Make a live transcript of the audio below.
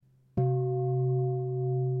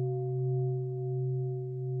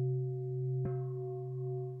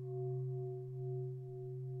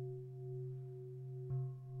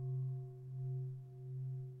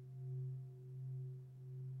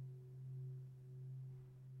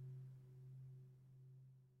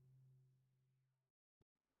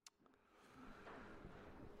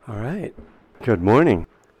All right. Good morning.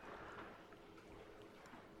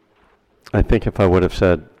 I think if I would have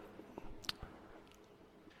said,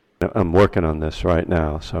 I'm working on this right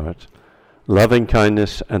now, so it's loving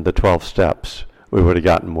kindness and the 12 steps, we would have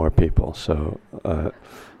gotten more people. So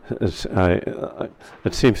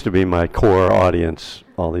it seems to be my core audience,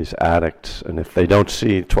 all these addicts, and if they don't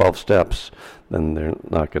see 12 steps, then they're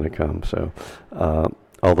not going to come. So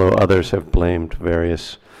although others have blamed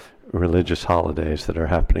various religious holidays that are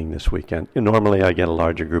happening this weekend, normally I get a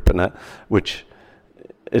larger group, and that, which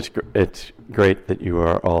it's great that you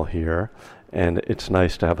are all here, and it's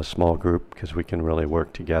nice to have a small group because we can really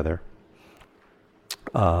work together.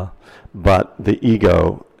 But the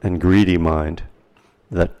ego and greedy mind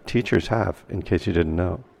that teachers have, in case you didn't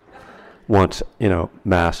know, wants,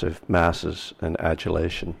 massive masses and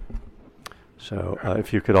adulation. So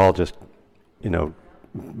if you could all just,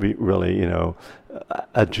 be really,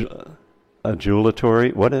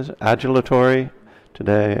 adulatory. What is it? Adulatory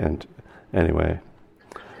today? And anyway,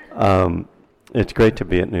 it's great to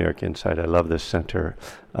be at New York Insight. I love this center.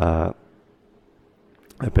 I've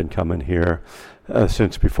been coming here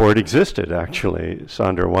since before it existed, actually.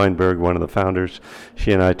 Sandra Weinberg, one of the founders,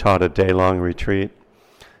 she and I taught a day-long retreat.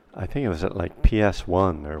 I think it was at like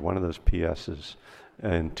PS1 or one of those PSs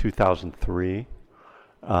in 2003.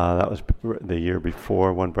 That was the year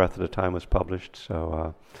before One Breath at a Time was published.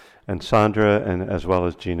 So, and Sandra, and as well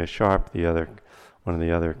as Gina Sharp, one of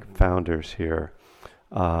the other founders here,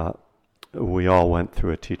 we all went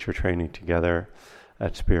through a teacher training together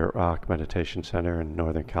at Spirit Rock Meditation Center in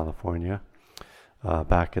Northern California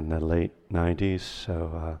back in the late 90s.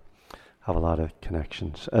 So have a lot of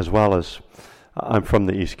connections, as well as I'm from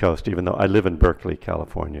the East Coast, even though I live in Berkeley,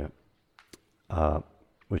 California,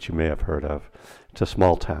 which you may have heard of. It's a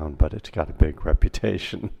small town, but it's got a big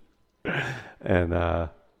reputation. And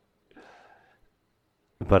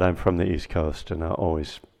but I'm from the East Coast, and I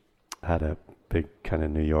always had a big kind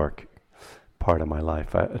of New York part of my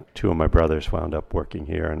life. Two of my brothers wound up working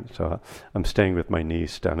here, and so I'm staying with my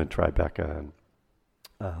niece down in Tribeca.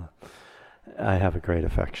 And I have a great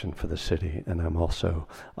affection for the city, and I'm also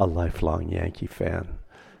a lifelong Yankee fan.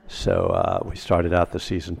 So we started out the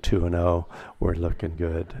season 2-0. We're looking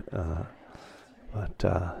good. But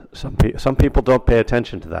some people don't pay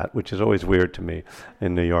attention to that, which is always weird to me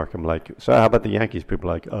in New York. I'm like, so how about the Yankees? People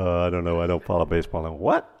are like, I don't know, I don't follow baseball. I'm like,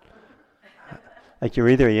 what? Like, you're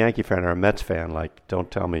either a Yankee fan or a Mets fan. Like,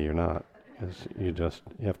 don't tell me you're not. 'Cause you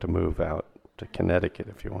have to move out to Connecticut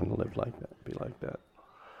if you want to live like that, be like that.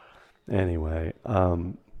 Anyway,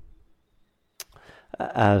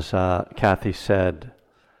 as Kathy said,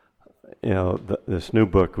 this new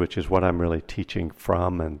book, which is what I'm really teaching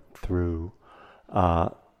from and through,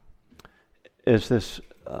 is this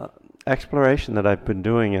exploration that I've been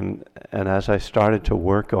doing, and as I started to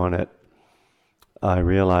work on it, I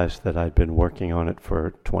realized that I'd been working on it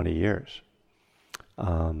for 20 years.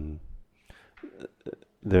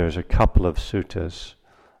 There's a couple of suttas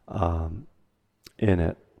in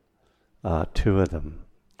it, two of them,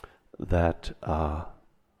 that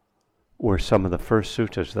were some of the first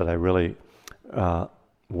suttas that I really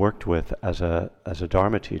worked with as a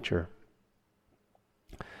Dharma teacher,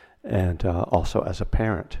 and also as a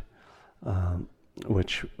parent,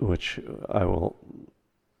 which I'll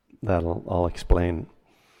explain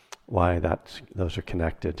why those are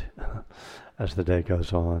connected as the day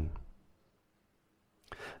goes on.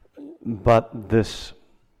 But the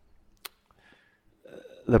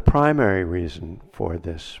primary reason for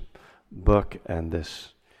this book and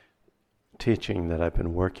this teaching that I've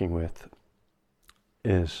been working with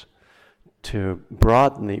is to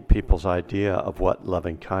broaden the people's idea of what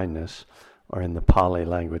loving kindness, or in the Pali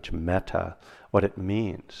language, metta, what it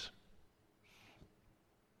means.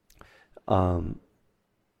 When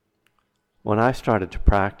I started to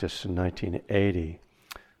practice in 1980,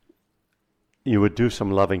 you would do some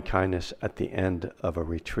loving kindness at the end of a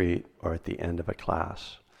retreat or at the end of a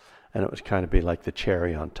class. And it would kind of be like the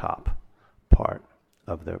cherry on top part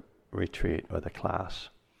of the retreat or the class.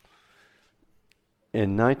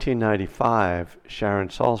 In 1995, Sharon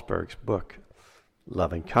Salzberg's book,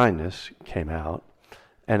 Loving Kindness, came out,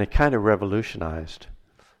 and it kind of revolutionized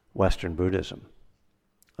Western Buddhism.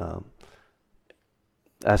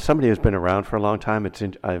 As somebody who's been around for a long time,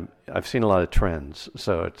 I've seen a lot of trends,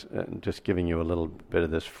 so it's just giving you a little bit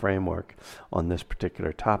of this framework on this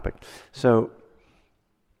particular topic. So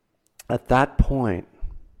at that point,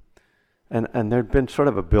 and there'd been sort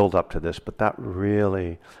of a build-up to this, but that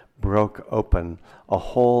really broke open a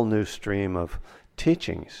whole new stream of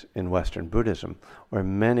teachings in Western Buddhism, where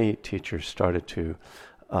many teachers started to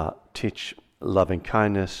teach loving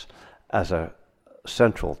kindness as a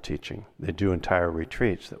central teaching. They do entire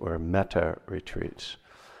retreats that were metta retreats.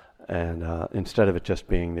 And instead of it just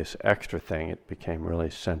being this extra thing, it became really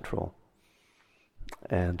central.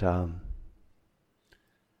 And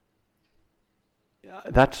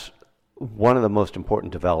that's one of the most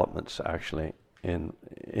important developments, actually,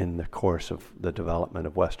 in the course of the development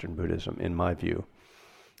of Western Buddhism, in my view.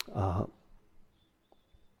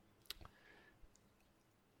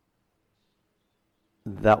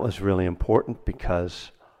 That was really important because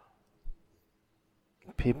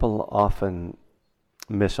people often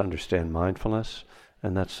misunderstand mindfulness,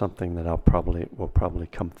 and that's something that will probably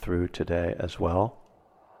come through today as well.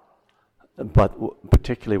 But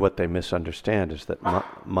particularly what they misunderstand is that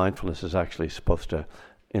mindfulness is actually supposed to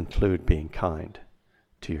include being kind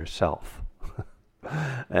to yourself.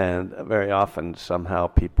 And very often, somehow,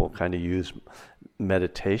 people kind of use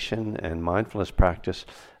meditation and mindfulness practice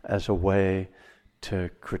as a way to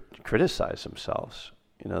criticize themselves.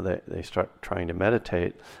 They start trying to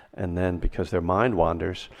meditate, and then because their mind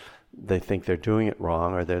wanders, they think they're doing it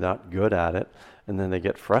wrong or they're not good at it, and then they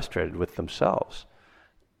get frustrated with themselves.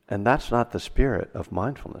 And that's not the spirit of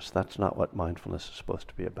mindfulness. That's not what mindfulness is supposed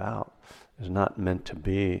to be about. It's not meant to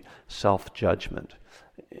be self-judgment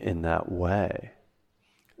in that way.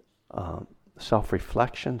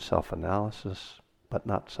 Self-reflection, self-analysis, but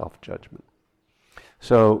not self-judgment.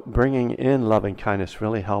 So bringing in loving kindness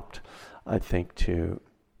really helped, I think,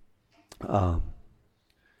 I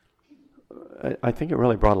think it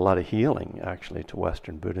really brought a lot of healing, actually, to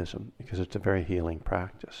Western Buddhism, because it's a very healing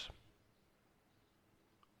practice.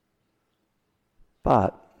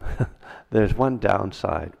 But there's one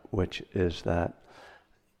downside, which is that,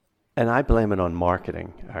 and I blame it on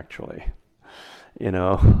marketing, actually. In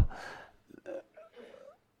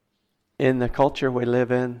the culture we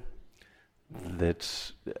live in,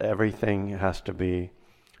 everything has to be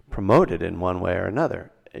promoted in one way or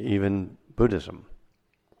another, even Buddhism.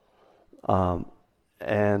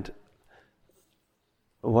 And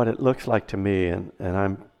what it looks like to me, and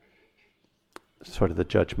I'm sort of the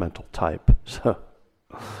judgmental type,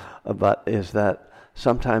 but is that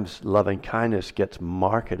sometimes loving kindness gets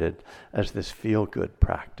marketed as this feel-good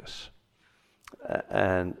practice,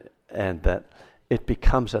 and that it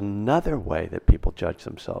becomes another way that people judge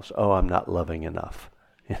themselves. Oh, I'm not loving enough.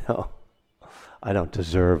 I don't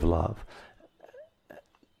deserve love.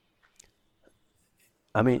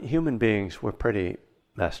 I mean, human beings, we're pretty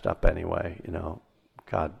messed up anyway,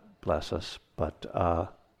 God bless us, but,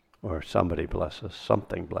 or somebody bless us,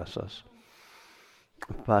 something bless us.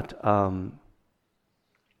 But,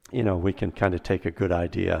 we can kind of take a good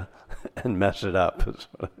idea and mess it up.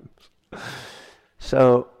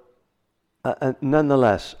 So,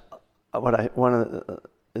 nonetheless,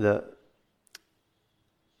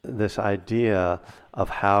 this idea of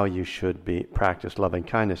how you should practice loving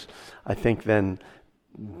kindness, I think then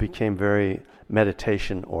became very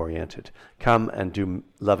meditation oriented. Come and do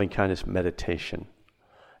loving kindness meditation,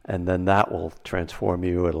 and then that will transform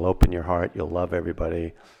you. It'll open your heart. You'll love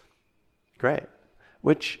everybody. Great.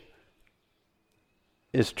 Which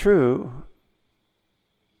is true,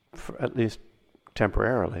 for at least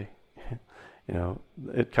temporarily.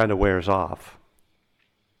 It kind of wears off.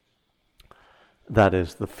 That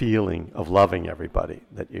is the feeling of loving everybody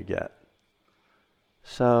that you get.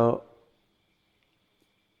 So,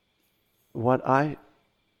 what I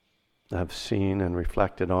have seen and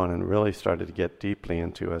reflected on and really started to get deeply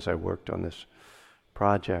into as I worked on this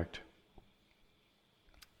project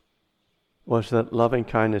was that loving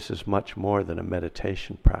kindness is much more than a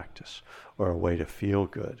meditation practice or a way to feel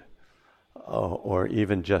good, or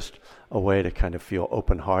even just a way to kind of feel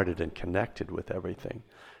open-hearted and connected with everything.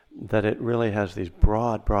 That it really has these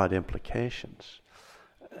broad implications.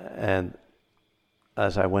 And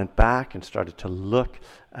as I went back and started to look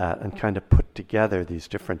at and kind of put together these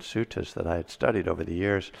different suttas that I had studied over the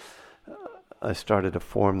years, I started to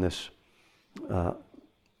form this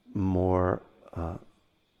more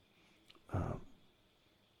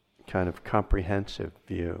kind of comprehensive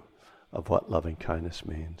view of what loving kindness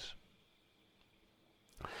means.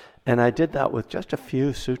 And I did that with just a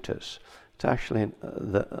few suttas. It's actually,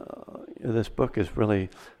 this book is really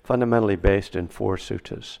fundamentally based in 4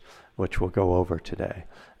 suttas, which we'll go over today.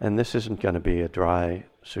 And this isn't going to be a dry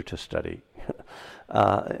sutta study.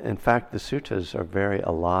 In fact, the suttas are very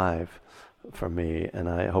alive for me, and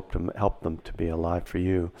I hope to help them to be alive for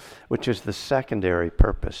you, which is the secondary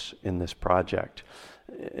purpose in this project,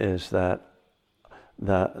 is that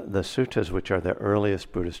the suttas, which are the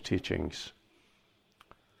earliest Buddhist teachings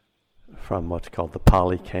from what's called the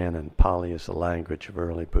Pali Canon. Pali is the language of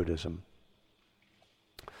early Buddhism.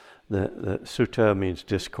 The sutta means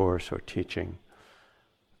discourse or teaching,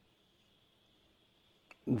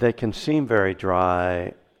 they can seem very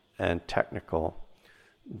dry and technical,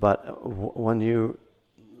 but when you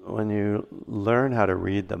learn how to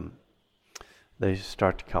read them, they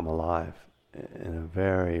start to come alive in a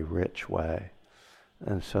very rich way.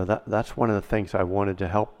 And so that's one of the things I wanted to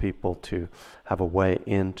help people to have a way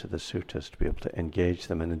into the suttas, to be able to engage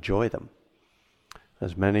them and enjoy them.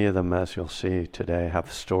 As many of them, as you'll see today,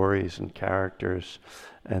 have stories and characters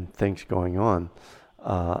and things going on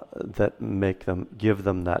that give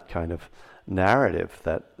them that kind of narrative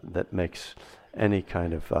that makes any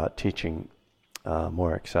kind of teaching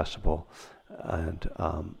more accessible and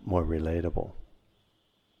more relatable.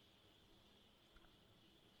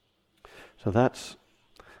 So that's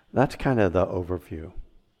kind of the overview.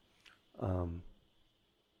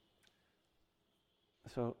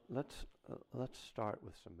 So let's start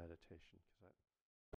with some meditation.